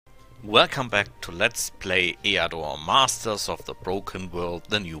Welcome back to Let's Play Eador, Masters of the Broken World,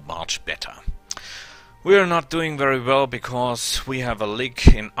 the new March beta. We are not doing very well because we have a leak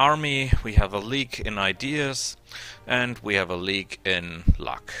in army, we have a leak in ideas, and we have a leak in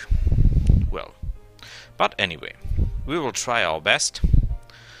luck. Well, but anyway, we will try our best.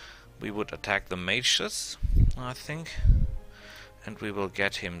 We would attack the mages, I think, and we will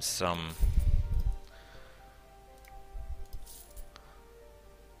get him some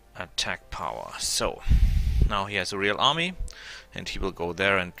attack power. So now he has a real army and he will go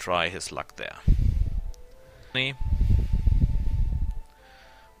there and try his luck there. We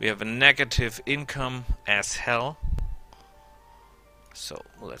have a negative income as hell, so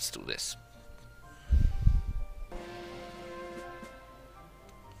let's do this.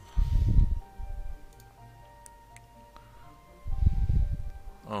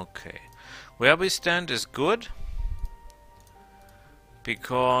 Okay, where we stand is good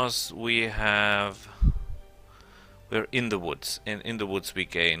because we're in the woods. In the woods we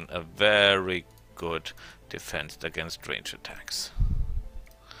gain a very good defense against range attacks.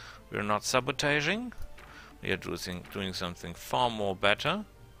 We're not sabotaging, we are doing something far more better.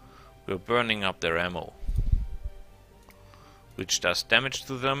 We're burning up their ammo, which does damage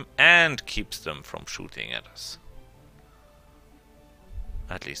to them and keeps them from shooting at us.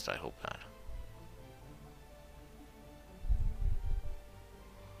 At least I hope that.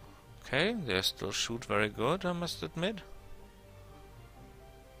 Okay, they still shoot very good, I must admit.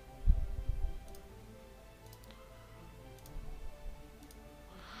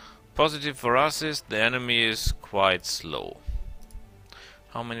 Positive for us is the enemy is quite slow.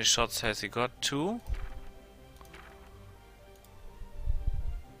 How many shots has he got? 2?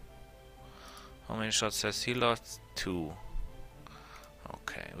 How many shots has he lost? 2.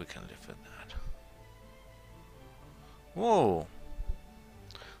 Okay, we can live with that. Whoa!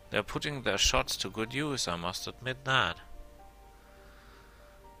 They're putting their shots to good use, I must admit that.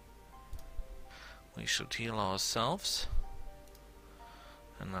 We should heal ourselves.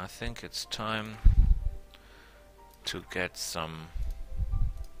 And I think it's time to get some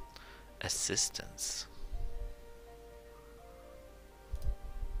assistance.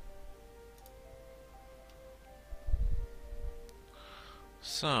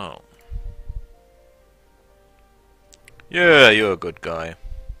 So. Yeah, you're a good guy.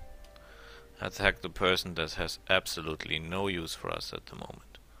 Attack the person that has absolutely no use for us at the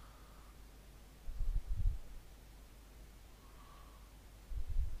moment.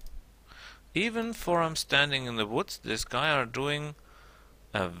 Even for I'm standing in the woods, this guy are doing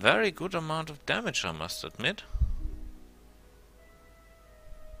a very good amount of damage, I must admit.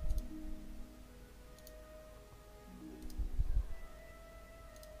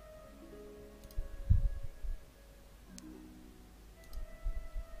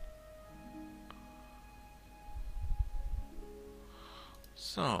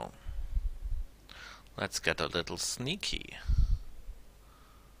 So, let's get a little sneaky.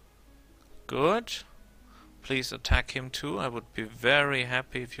 Good. Please attack him too. I would be very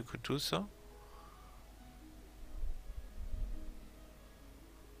happy if you could do so.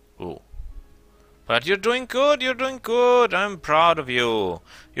 Oh. But you're doing good, you're doing good. I'm proud of you.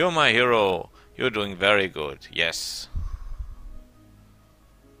 You're my hero. You're doing very good. Yes.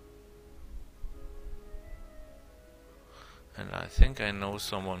 And I think I know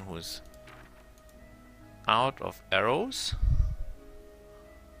someone who's out of arrows.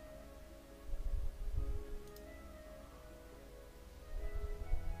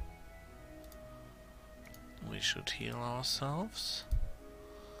 We should heal ourselves.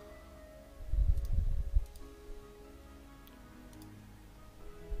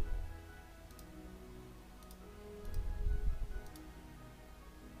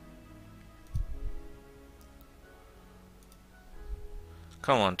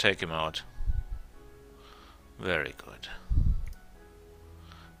 Come on, take him out. Very good.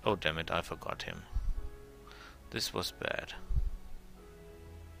 Oh damn it, I forgot him. This was bad.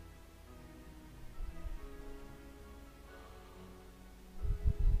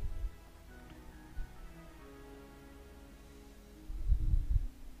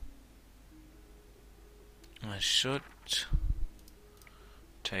 I should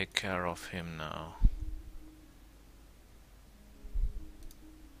take care of him now.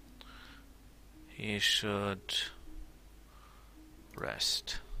 He should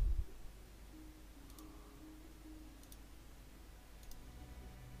rest.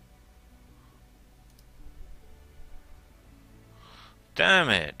 Damn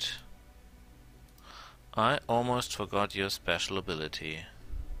it! I almost forgot your special ability.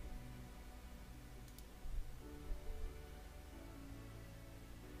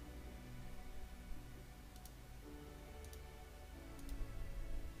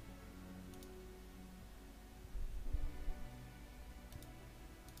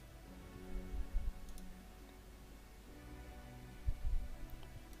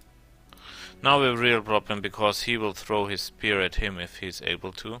 Now we have a real problem because he will throw his spear at him if he's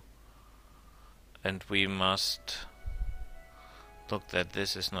able to. And we must look that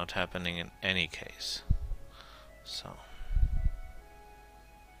this is not happening in any case. So.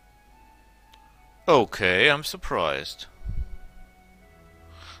 Okay, I'm surprised.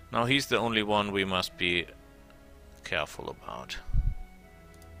 Now he's the only one we must be careful about.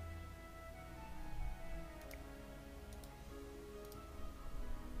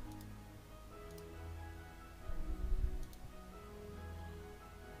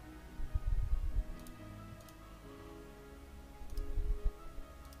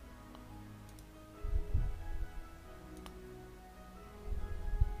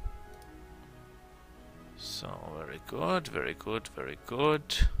 So, very good, very good, very good.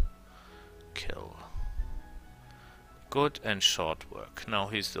 Kill. Good and short work. Now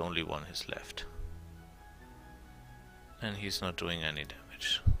he's the only one who's left. And he's not doing any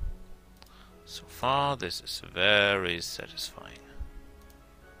damage. So far, this is very satisfying.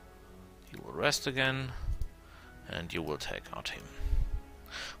 You will rest again, and you will take out him.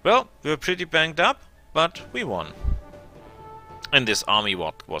 Well, we were pretty banged up, but we won. And this army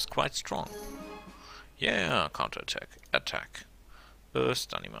was quite strong. Yeah, counterattack. Attack.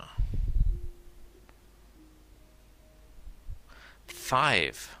 Stanima.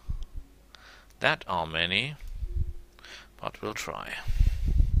 5. That are many, but we'll try.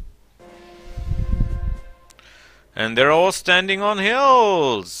 And they're all standing on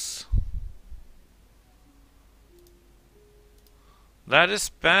hills. That is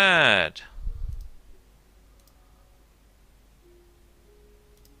bad.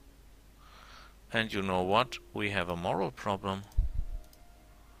 And you know what? We have a moral problem.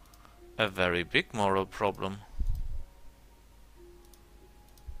 A very big moral problem.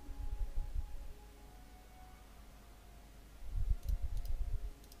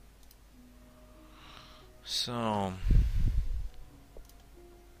 So...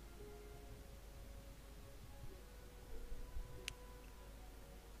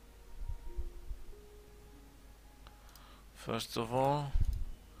 First of all,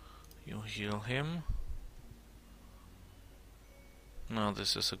 you heal him. Now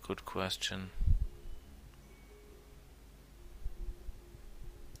this is a good question.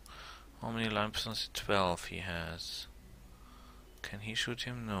 How many lamps? 12 he has. Can he shoot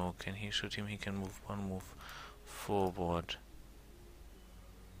him? No. Can he shoot him? He can move one move forward.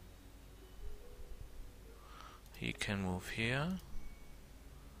 He can move here.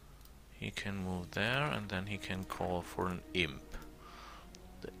 He can move there, and then he can call for an imp.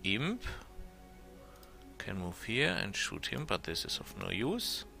 The imp can move here and shoot him, but this is of no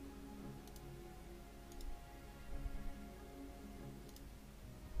use.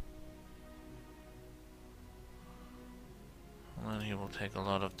 And then he will take a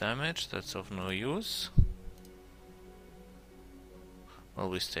lot of damage, that's of no use. Well,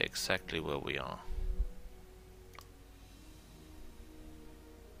 we stay exactly where we are.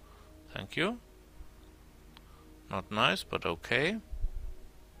 Thank you. Not nice, but okay.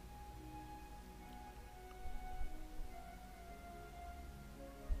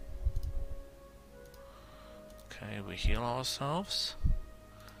 Okay, we heal ourselves.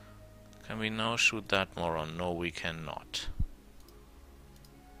 Can we now shoot that moron? No, we cannot.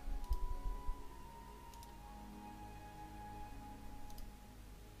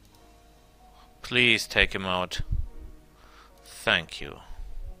 Please take him out. Thank you.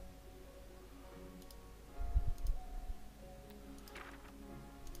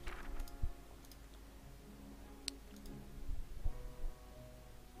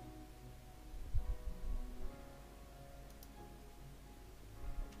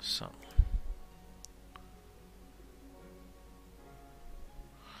 So.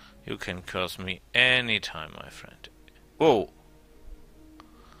 You can curse me anytime, my friend. Whoa!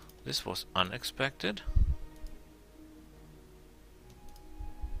 This was unexpected.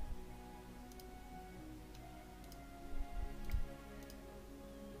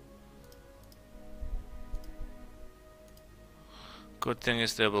 Good thing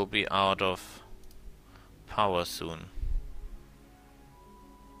is they will be out of power soon.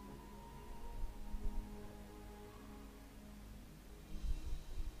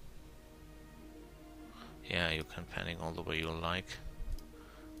 Yeah, you can panic all the way you like.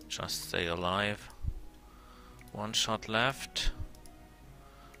 Just stay alive. One shot left.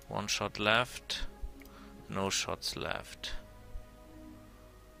 One shot left. No shots left.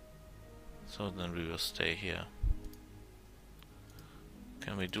 So then we will stay here.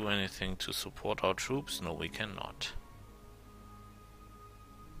 Can we do anything to support our troops? No, we cannot.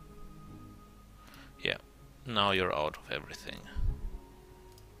 Yeah, now you're out of everything.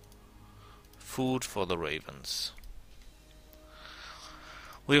 food for the ravens.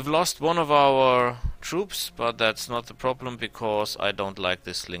 We've lost one of our troops, but that's not the problem because I don't like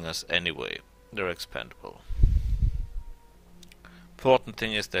the slingers anyway. They're expendable. Important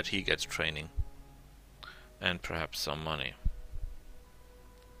thing is that he gets training. And perhaps some money.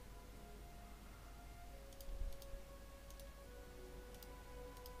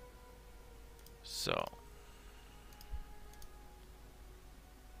 So.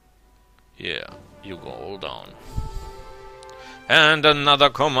 Yeah, you go all down. And another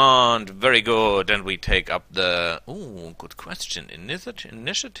command! Very good! And we take up the... Ooh, good question.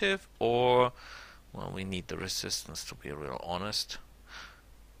 Initiative or... Well, we need the resistance to be real honest.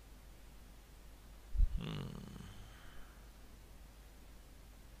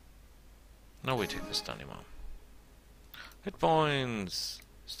 No, we take the Stanima. Hit points!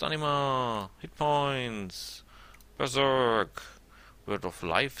 Stanima! Hit points! Berserk! Word of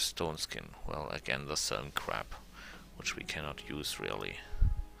Life, Stone Skin. Well, again, the same crap, which we cannot use really.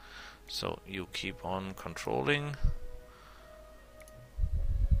 So, you keep on controlling.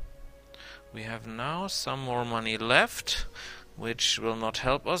 We have now some more money left, which will not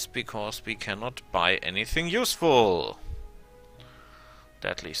help us because we cannot buy anything useful.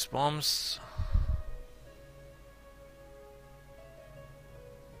 Deadly Swamps.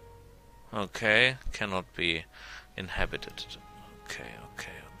 Okay, cannot be inhabited. Okay.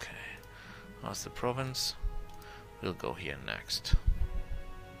 How's the province? We'll go here next.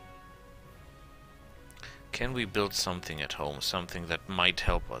 Can we build something at home? Something that might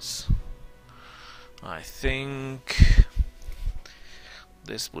help us? I think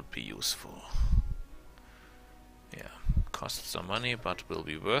this would be useful. Yeah, costs some money, but will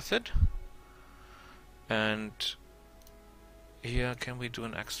be worth it. And here, can we do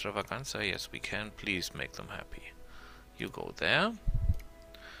an extravaganza? Yes, we can. Please make them happy. You go there.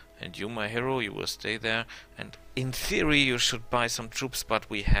 And you, my hero, you will stay there. And in theory, you should buy some troops, but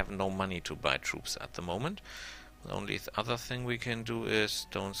we have no money to buy troops at the moment. The only other thing we can do is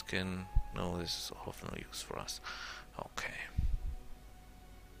Stone Skin. No, this is of no use for us. Okay.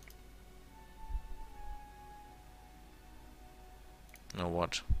 Now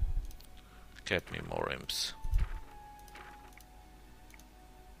what? Get me more imps.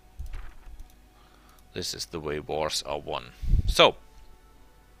 This is the way wars are won. So,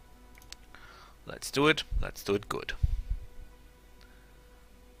 let's do it. Let's do it good.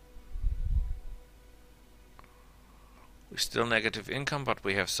 We're still negative income, but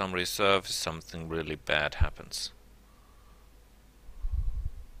we have some reserve if something really bad happens.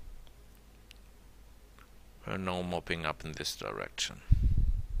 We're now mopping up in this direction.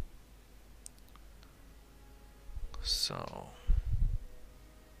 So...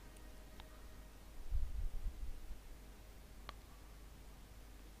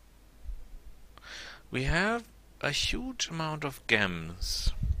 we have a huge amount of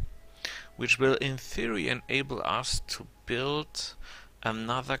gems, which will in theory enable us to build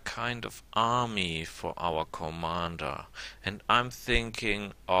another kind of army for our commander. And I'm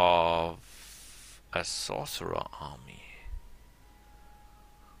thinking of a sorcerer army.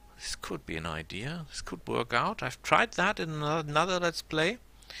 This could be an idea. This could work out. I've tried that in another Let's Play.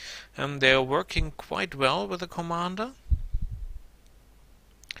 They are working quite well with the commander.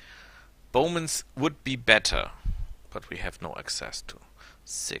 Bowman's would be better, but we have no access to.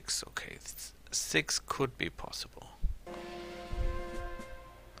 6, okay. 6 could be possible.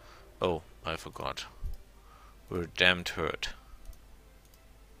 Oh, I forgot. We're damned hurt.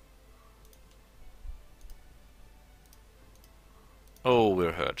 Oh,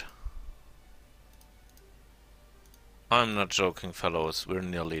 we're hurt. I'm not joking, fellows. We're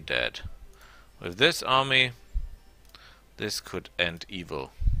nearly dead. With this army, this could end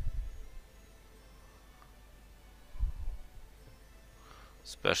evil.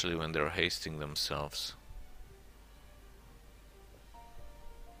 Especially when they're hasting themselves.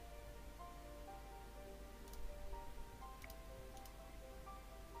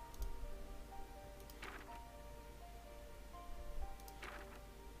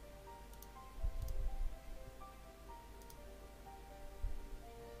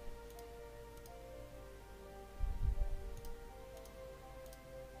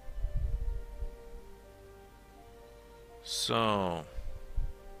 So...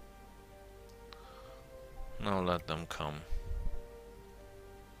 now let them come.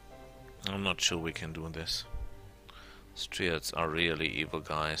 I'm not sure we can do this. Striads are really evil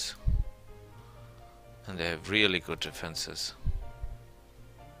guys. And they have really good defenses.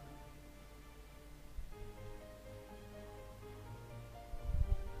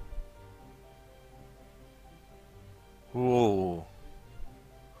 Whoa.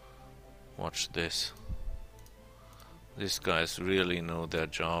 Watch this. These guys really know their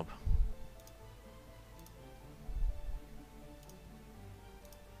job.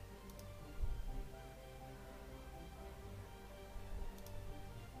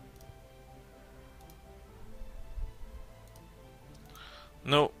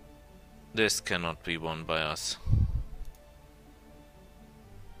 No, this cannot be won by us.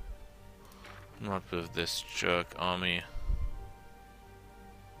 Not with this jerk army.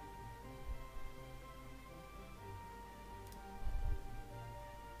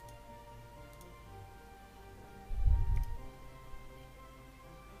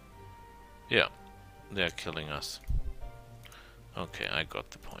 Yeah, they're killing us. Okay, I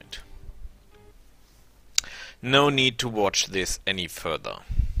got the point. No need to watch this any further.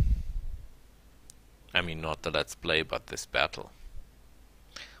 I mean, not the Let's Play, but this battle.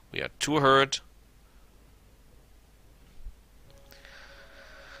 We are too hurt.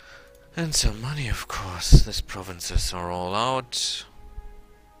 And some money, of course. These provinces are all out.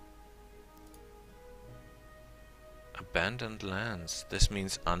 Abandoned lands. This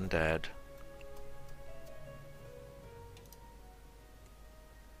means undead.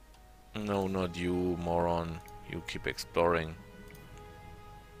 No, not you, moron. You keep exploring.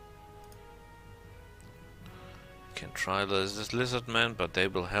 Can try this lizard man, but they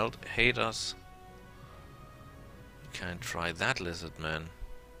will hate us. Can't try that lizard man.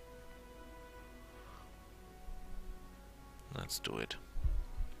 Let's do it.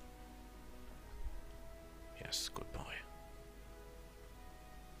 Yes, good boy.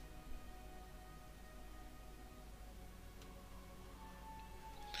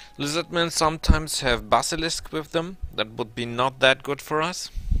 Lizardmen sometimes have basilisk with them. That would be not that good for us.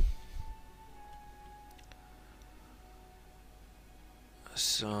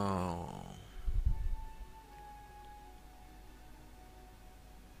 So...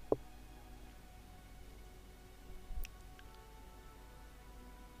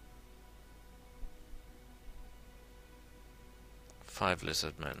 Five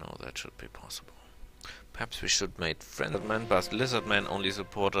lizardmen, oh, that should be possible. Perhaps we should make friendmen, but lizardmen only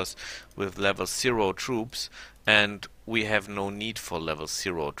support us with level 0 troops, and we have no need for level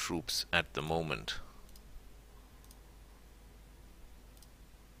 0 troops at the moment.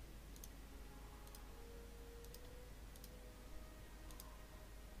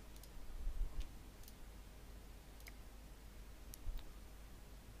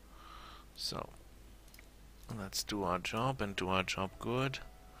 So, let's do our job and do our job good.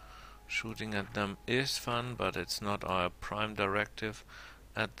 Shooting at them is fun, but it's not our prime directive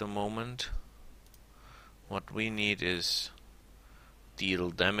at the moment. What we need is deal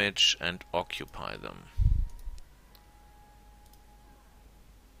damage and occupy them.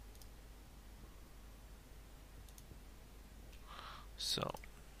 So,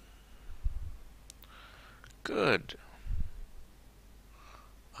 good.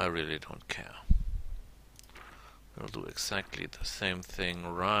 I really don't care. We'll do exactly the same thing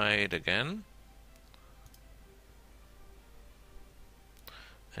right again.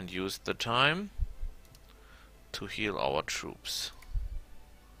 And use the time to heal our troops.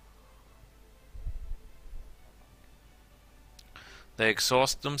 They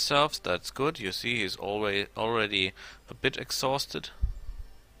exhaust themselves, that's good. You see he's already a bit exhausted.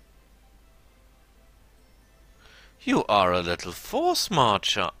 You are a little force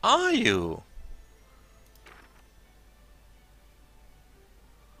marcher, are you?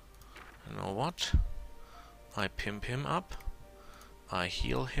 You know what? I pimp him up. I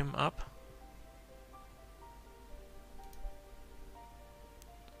heal him up.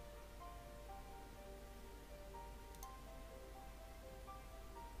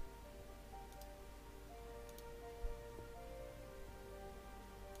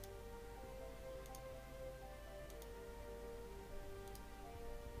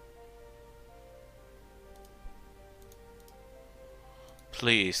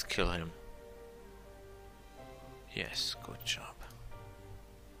 Please kill him. Yes, good job.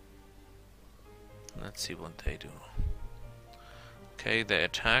 Let's see what they do. Okay, they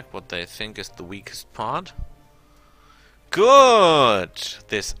attack what they think is the weakest part. Good!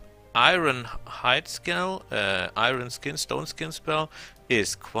 This iron hide spell, stone skin spell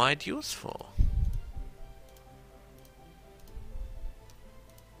is quite useful.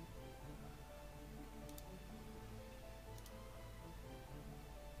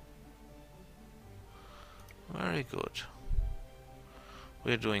 Very good.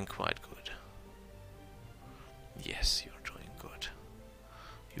 We're doing quite good. Yes, you're doing good.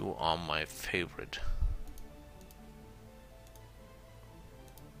 You are my favorite.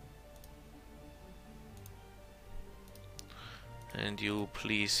 And you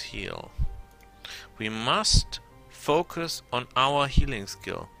please heal. We must focus on our healing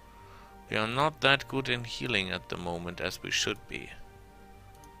skill. We are not that good in healing at the moment as we should be.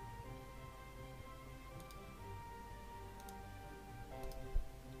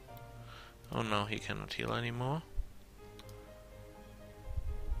 Oh no, he cannot heal anymore.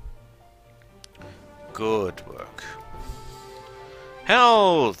 Good work.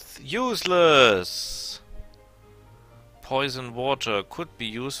 Health! Useless! Poison water could be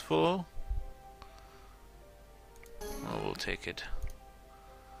useful. Oh, we'll take it.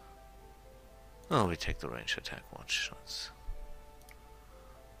 Oh, we take the range attack. One shots.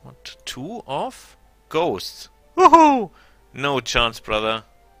 What? 2 off? Ghosts. Woohoo! No chance, brother.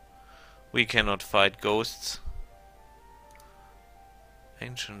 We cannot fight ghosts.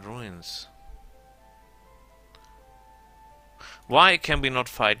 Ancient ruins. Why can we not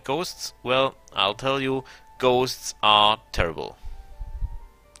fight ghosts? Well, I'll tell you, ghosts are terrible.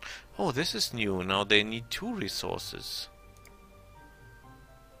 Oh, this is new. Now they need 2 resources.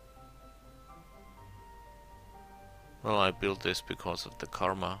 Well, I built this because of the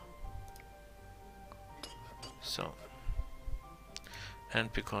karma. So.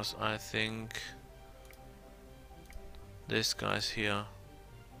 And because I think these guys here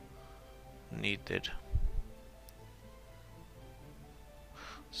need it.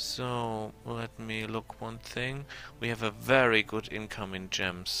 So, let me look one thing. We have a very good income in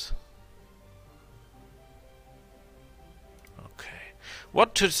gems. Okay.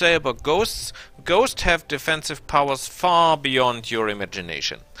 What to say about ghosts? Ghosts have defensive powers far beyond your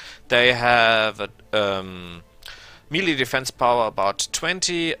imagination. They have a melee defense power about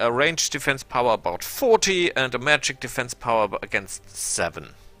 20, a ranged defense power about 40, and a magic defense power against 7.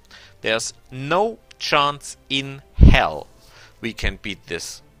 There's no chance in hell we can beat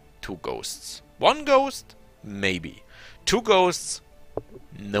this 2 ghosts. 1 ghost? Maybe. 2 ghosts?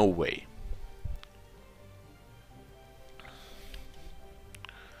 No way.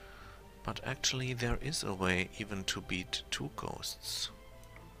 But actually there is a way even to beat 2 ghosts.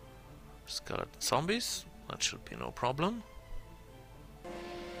 Skeleton zombies? That should be no problem.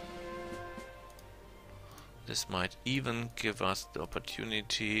 This might even give us the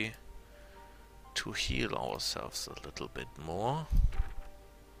opportunity to heal ourselves a little bit more.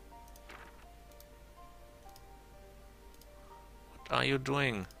 What are you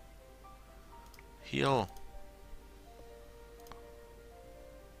doing? Heal.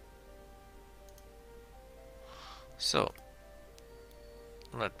 So,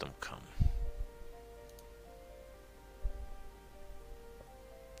 let them come.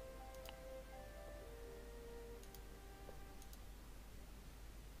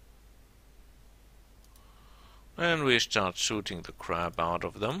 And we start shooting the crap out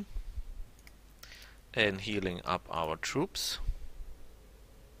of them and healing up our troops.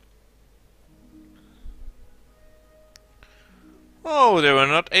 Oh, they were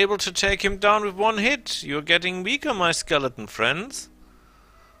not able to take him down with 1 hit. You're getting weaker, my skeleton friends.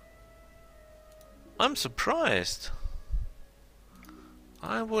 I'm surprised.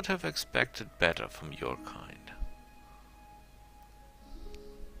 I would have expected better from your kind.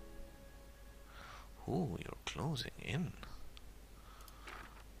 Ooh, you're closing in.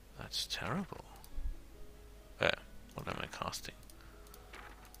 That's terrible. What am I casting?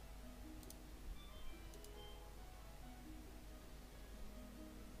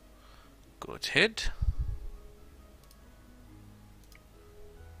 Good hit.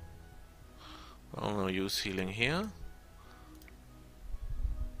 Well, no use healing here.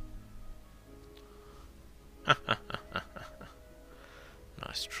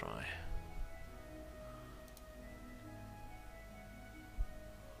 Nice try.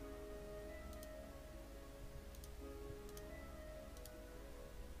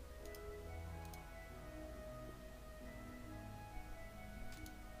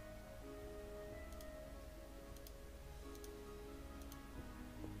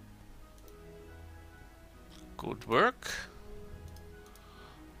 Good work.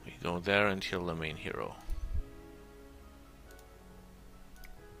 We go there and heal the main hero.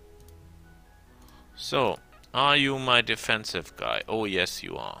 So, are you my defensive guy? Oh yes,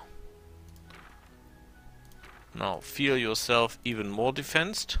 you are. Now, feel yourself even more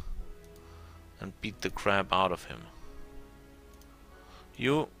defensed and beat the crap out of him.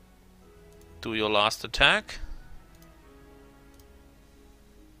 You do your last attack.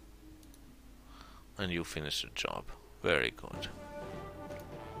 And you finish the job. Very good.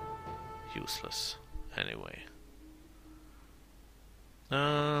 Useless. Anyway.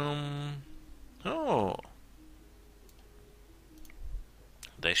 Oh.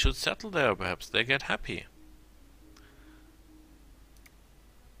 They should settle there, perhaps. They get happy.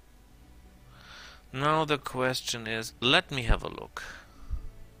 Now the question is, let me have a look.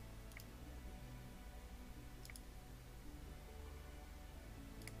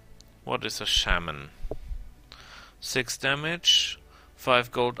 What is a shaman? 6 damage,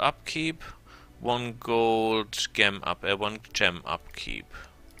 5 gold upkeep, 1 gold gem 1 gem upkeep.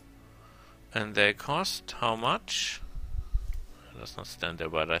 And they cost how much? It does not stand there,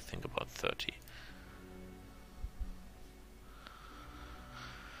 but I think about 30.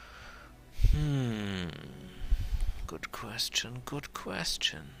 Good question, good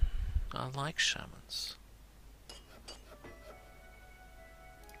question. I like shamans.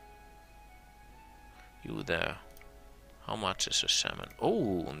 You there. How much is a shaman?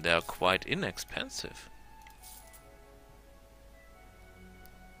 Oh, they're quite inexpensive.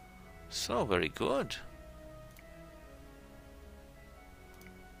 So, very good.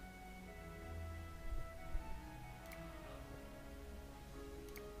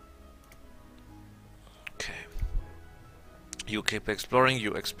 Okay. You keep exploring,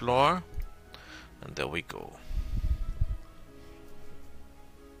 you explore. And there we go.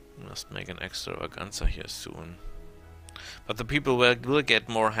 Must make an extravaganza here soon. But the people will get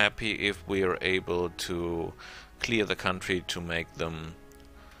more happy if we are able to clear the country to make them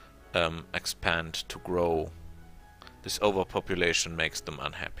expand, to grow. This overpopulation makes them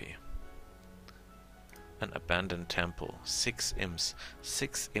unhappy. An abandoned temple. 6 imps.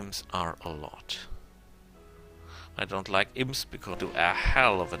 6 imps are a lot. I don't like imps because they do a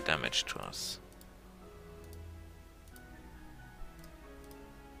hell of a damage to us.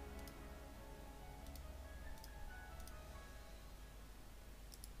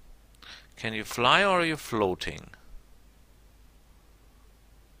 Can you fly or are you floating?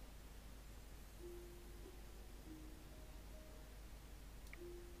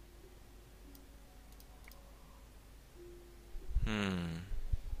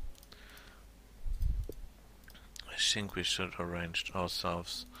 I think we should arrange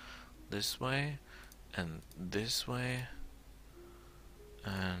ourselves this way and this way.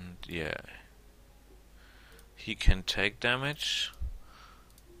 And yeah. He can take damage.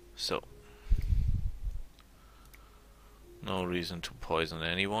 So. No reason to poison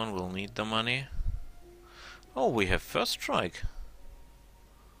anyone, we'll need the money. Oh, we have first strike.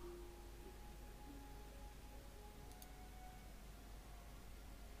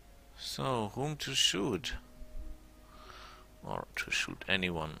 So, whom to shoot? Or to shoot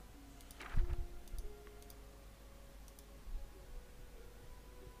anyone.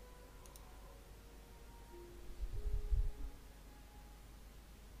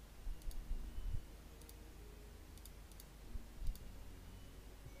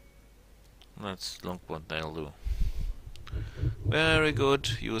 Let's look what they'll do. Very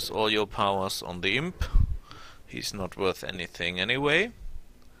good. Use all your powers on the imp. He's not worth anything anyway.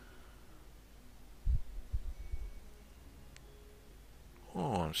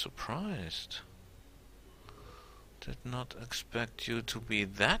 Oh, I'm surprised. Did not expect you to be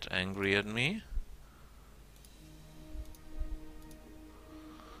that angry at me.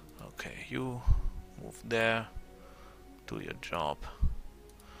 Okay, you move there. Do your job.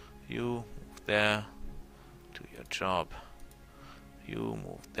 You move there. Do your job. You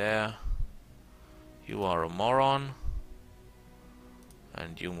move there. You are a moron.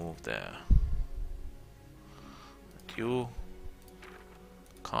 And you move there. And you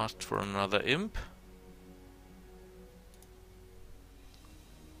cast for another imp.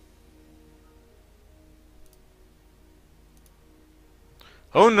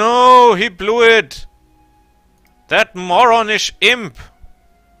 Oh no, he blew it! That moronish imp!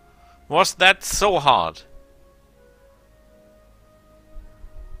 Was that so hard?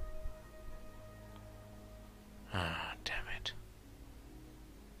 Ah, damn it.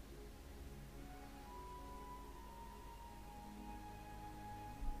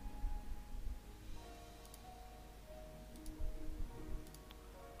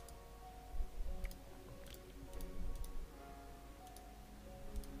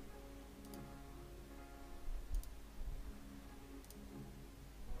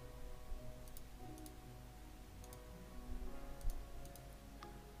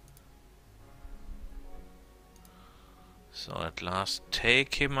 So at last,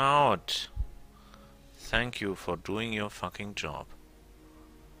 take him out. Thank you for doing your fucking job.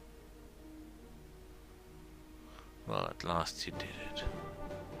 Well, at last he did it.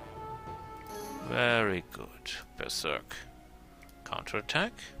 Very good. Berserk.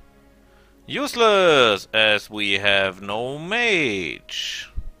 Counterattack. Useless, as we have no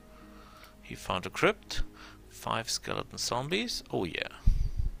mage. He found a crypt. 5 skeleton zombies. Oh yeah.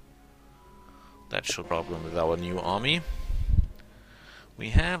 That should problem with our new army. We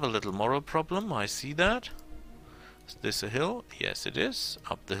have a little moral problem, I see that. Is this a hill? Yes, it is.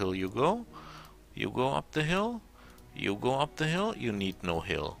 Up the hill you go. You go up the hill. You go up the hill. You need no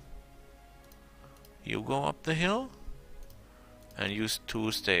hill. You go up the hill. And you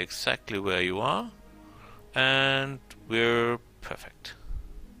two stay exactly where you are. And we're perfect.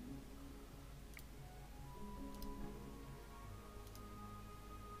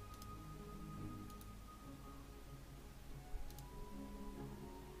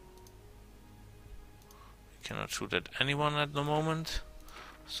 Cannot shoot at anyone at the moment,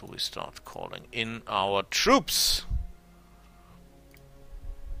 so we start calling in our troops.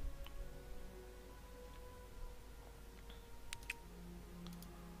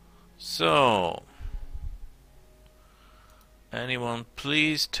 So, anyone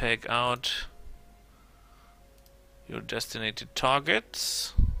please take out your designated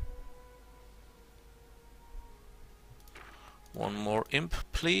targets. One more imp,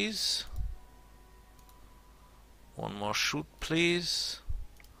 please. One more shoot, please.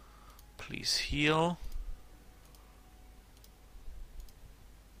 Please heal.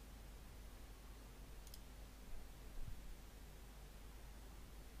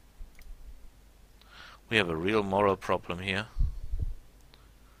 We have a real moral problem here.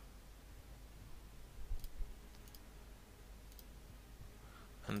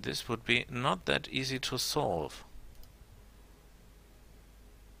 And this would be not that easy to solve.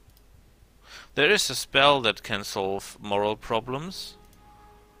 There is a spell that can solve moral problems,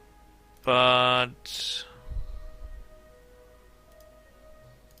 but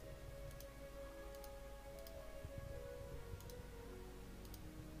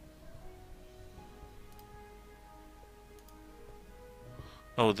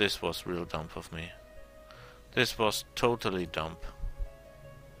oh, this was real dumb of me. This was totally dumb.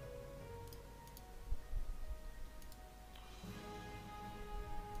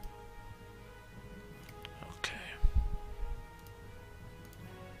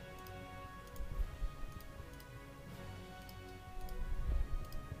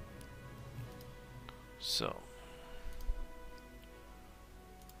 So,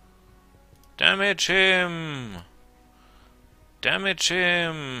 damage him! Damage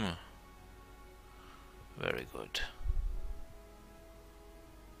him! Very good.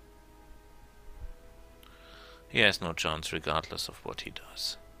 He has no chance regardless of what he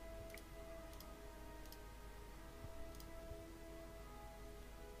does.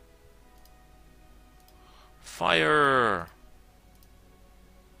 Fire!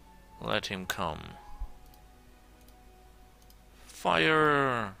 Let him come.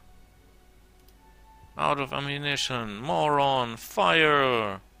 Fire! Out of ammunition! Moron!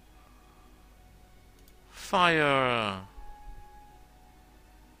 Fire! Fire!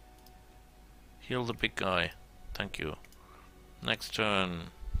 Heal the big guy. Thank you. Next turn.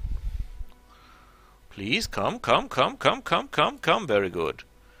 Please come. Very good.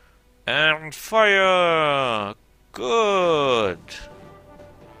 And fire! Good!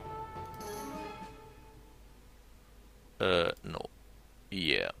 No.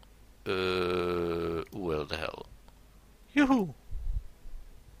 Yeah. Well, the hell. Yoo-hoo!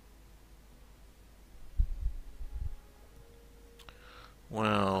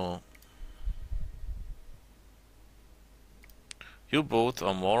 Well... You both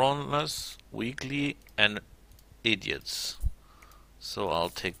are moronless, weakly, and idiots. So I'll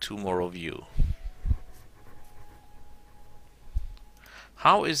take 2 more of you.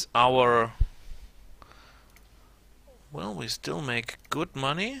 How is our... Well, we still make good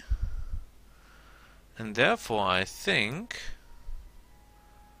money. And therefore I think...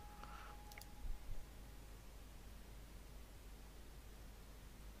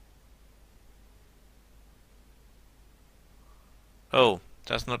 Oh,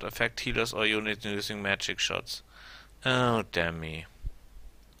 does not affect healers or units using magic shots. Oh, damn me.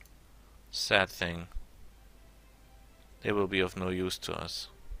 Sad thing. They will be of no use to us.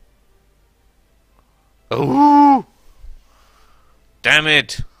 Oh! Damn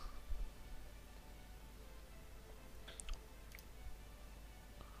it!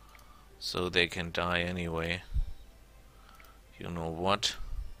 So they can die anyway. You know what?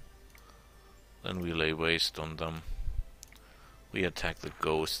 Then we lay waste on them. We attack the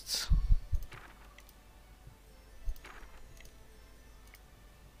ghosts.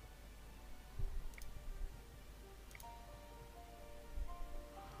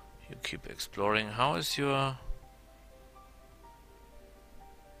 You keep exploring. How is your...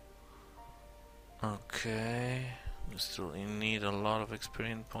 Okay. We still need a lot of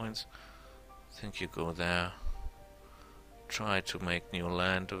experience points. I think you go there. Try to make new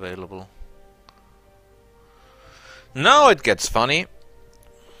land available. Now it gets funny.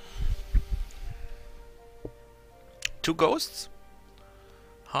 2 ghosts?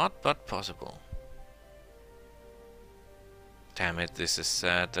 Hard but possible. Damn it, this is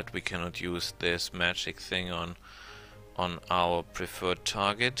sad that we cannot use this magic thing on our preferred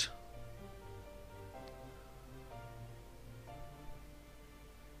target.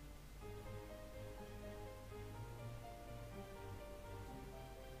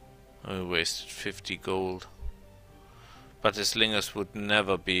 I wasted 50 gold. But the slingers would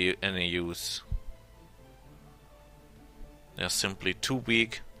never be any use. They're simply too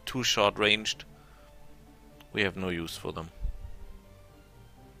weak, too short-ranged. We have no use for them.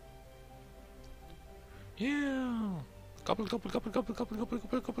 Yeah. Couple.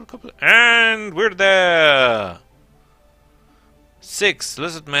 And we're there! 6,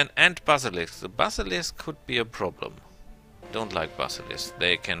 Lizardmen and Basilisk. The Basilisk could be a problem. Don't like Basilisks.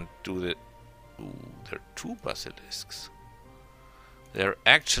 They can do the... Ooh, there are 2 Basilisks. There are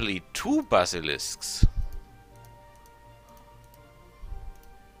actually 2 Basilisks.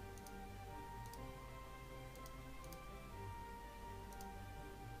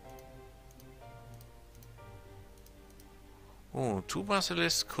 Oh, 2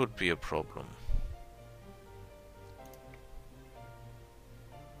 Basilisks could be a problem.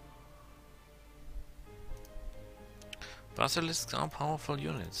 Basilisks are powerful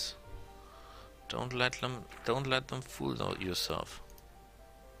units. Don't let them fool yourself.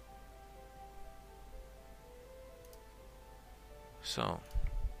 So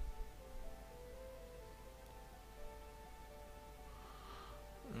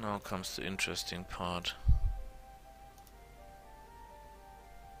now comes the interesting part.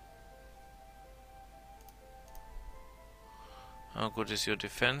 How good is your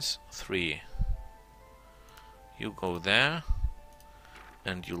defense? 3. You go there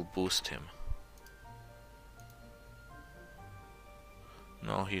and you'll boost him.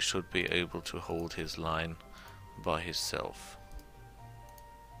 Now he should be able to hold his line by himself.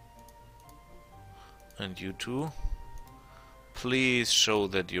 And you two, please show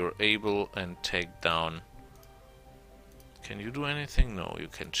that you're able and take down. Can you do anything? No, you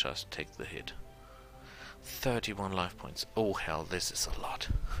can just take the hit. 31 life points. Oh hell, this is a lot.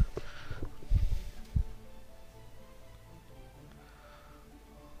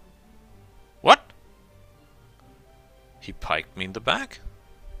 What? He piked me in the back?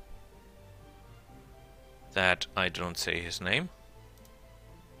 That I don't say his name.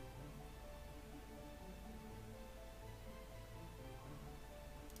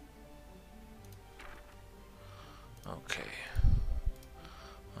 Okay.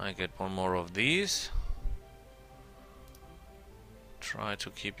 I get one more of these. Try to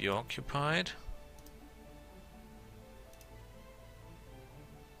keep you occupied.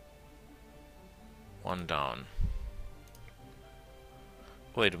 One down.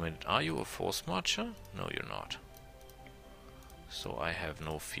 Wait a minute, are you a force marcher? No, you're not. So I have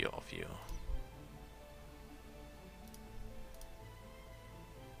no fear of you.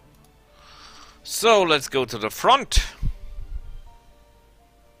 So let's go to the front.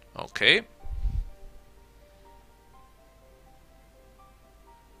 Okay.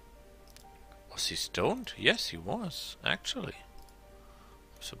 Was he stoned? Yes, he was, actually.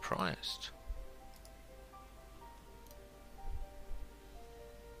 I'm surprised.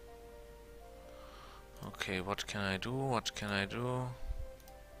 Okay, what can I do? What can I do?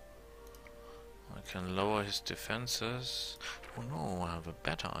 I can lower his defenses. Oh no, I have a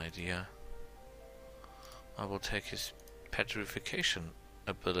better idea. I will take his petrification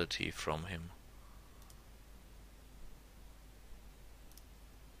ability from him.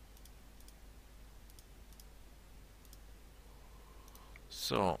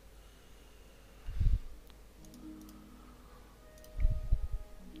 So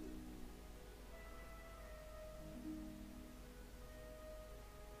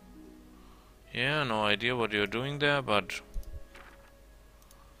yeah, no idea what you're doing there, but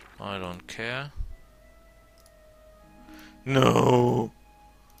I don't care. No!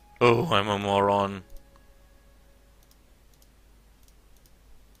 Oh, I'm a moron.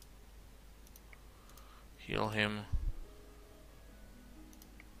 Heal him.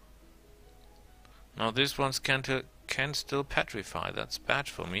 Now this one's can still petrify. That's bad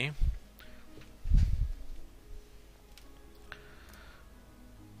for me.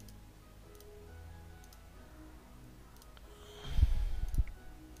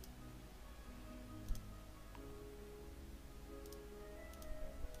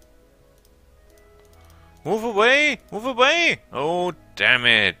 Move away! Move away! Oh, damn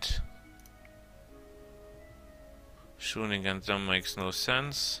it! Shooting at them makes no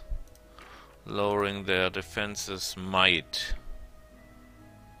sense. Lowering their defenses might.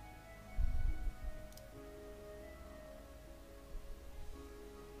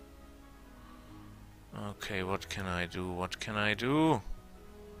 Okay, what can I do? What can I do?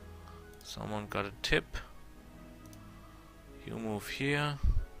 Someone got a tip. You move here.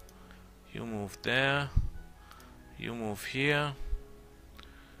 You move there. You move here.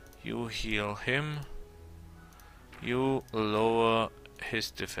 You heal him. You lower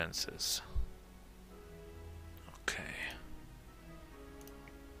his defenses. Okay.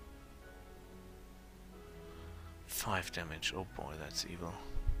 5 damage. Oh boy, that's evil.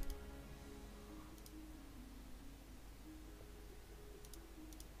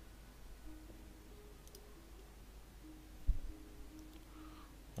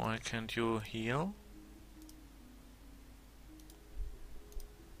 Why can't you heal?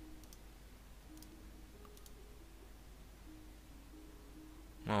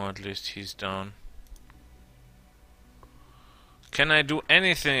 Oh, at least he's down. Can I do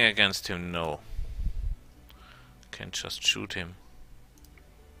anything against him? No. Can't just shoot him.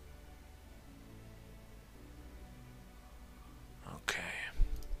 Okay.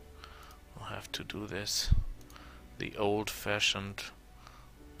 I'll have to do this the old-fashioned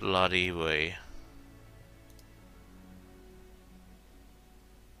bloody way.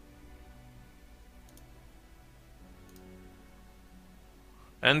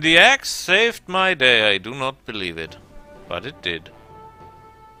 And the axe saved my day. I do not believe it, but it did.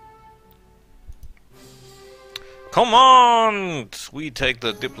 Come on! We take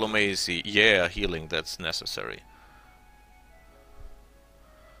the diplomacy. Yeah, healing, that's necessary.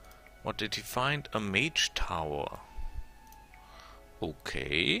 What did he find? A mage tower.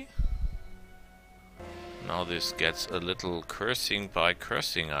 Okay. Now this gets a little cursing by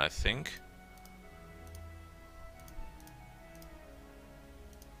cursing, I think.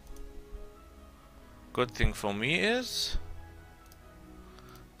 Good thing for me is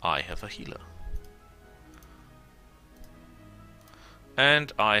I have a healer.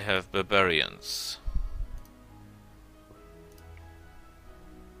 And I have barbarians.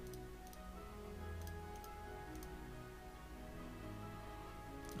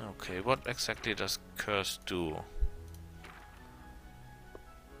 Okay, what exactly does curse do?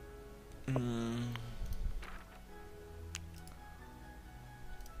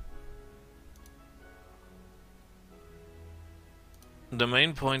 The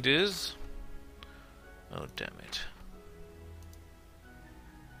main point is... Oh, damn it.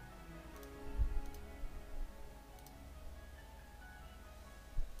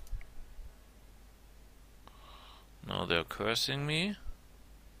 Now they're cursing me.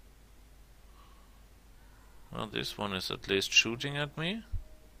 Well, this one is at least shooting at me.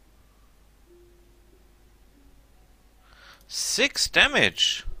 6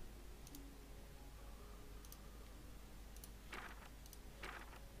 damage!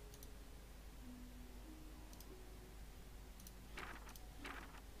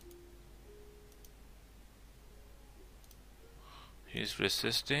 He's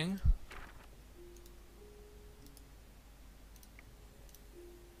resisting.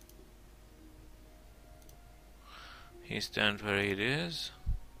 He stands where it is,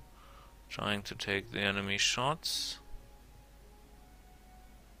 trying to take the enemy shots.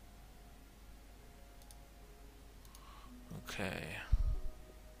 Okay.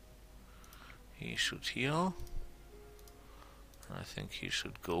 He should heal. I think he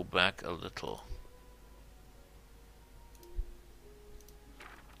should go back a little.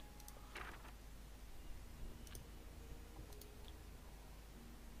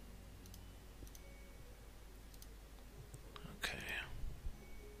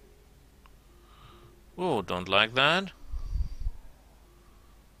 Oh, don't like that.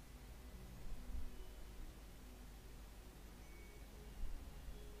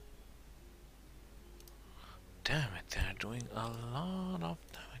 Damn it, they're doing a lot of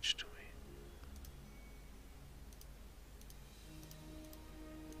damage to me.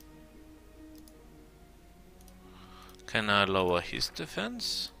 Can I lower his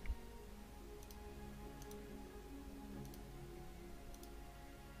defense?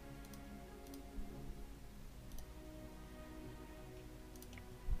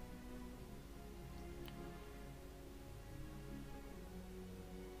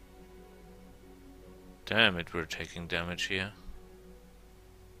 Damn it, we're taking damage here.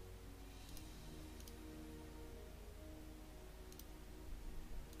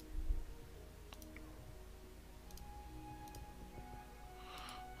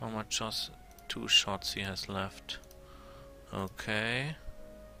 How much shots? 2 shots he has left. Okay.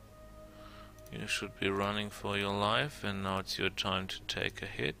 You should be running for your life, and now it's your time to take a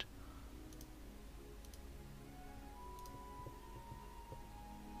hit.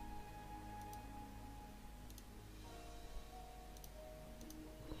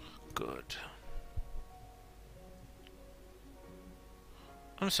 Good.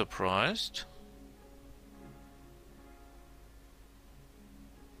 I'm surprised.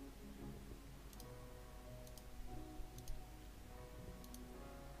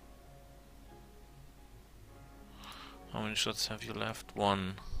 How many shots have you left?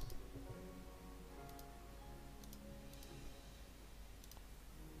 One.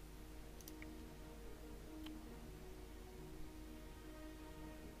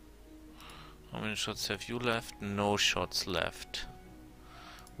 How many shots have you left? No shots left.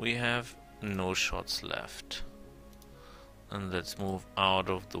 We have no shots left. And let's move out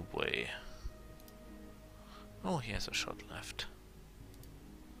of the way. Oh, he has a shot left.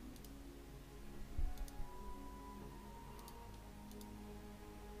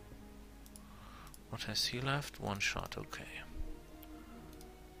 What has he left? One shot, okay.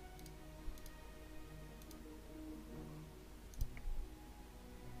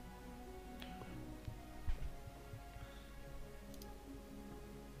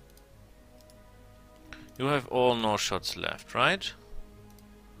 You have all no shots left, right?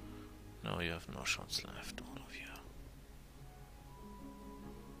 No, you have no shots left, all of you.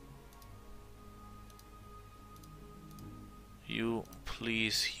 You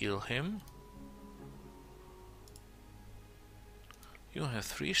please heal him. You have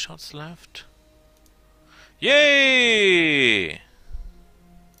 3 shots left. Yay!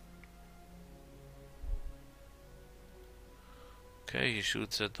 Okay, he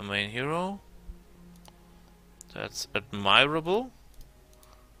shoots at the main hero. That's admirable,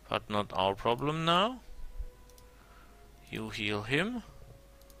 but not our problem now. You heal him.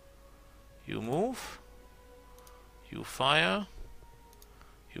 You move. You fire.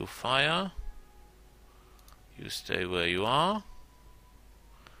 You fire. You stay where you are.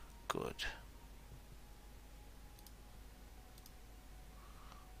 Good.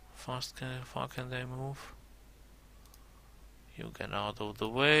 Far can they move? You get out of the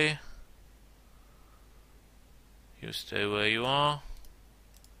way. You stay where you are.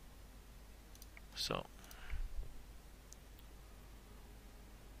 So.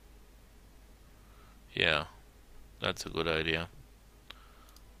 Yeah, that's a good idea.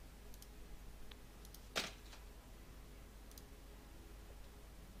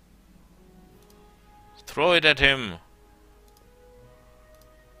 Throw it at him.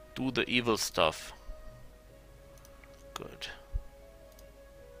 Do the evil stuff. Good.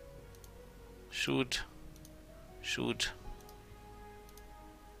 Shoot. Shoot.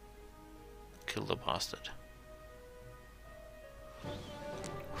 Kill the bastard.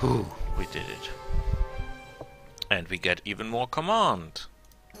 Whew, we did it. And we get even more command.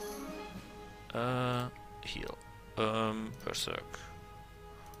 Heal. Berserk.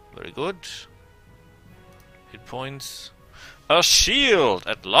 Very good. Hit points. A shield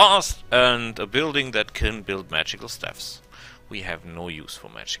at last, and a building that can build magical staffs. We have no use for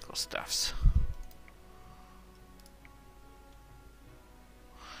magical staffs.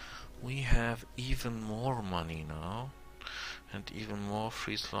 We have even more money now, and even more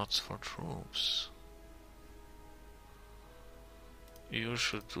free slots for troops. You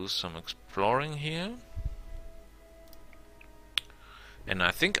should do some exploring here. And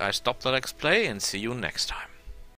I think I stop the Let's Play and see you next time.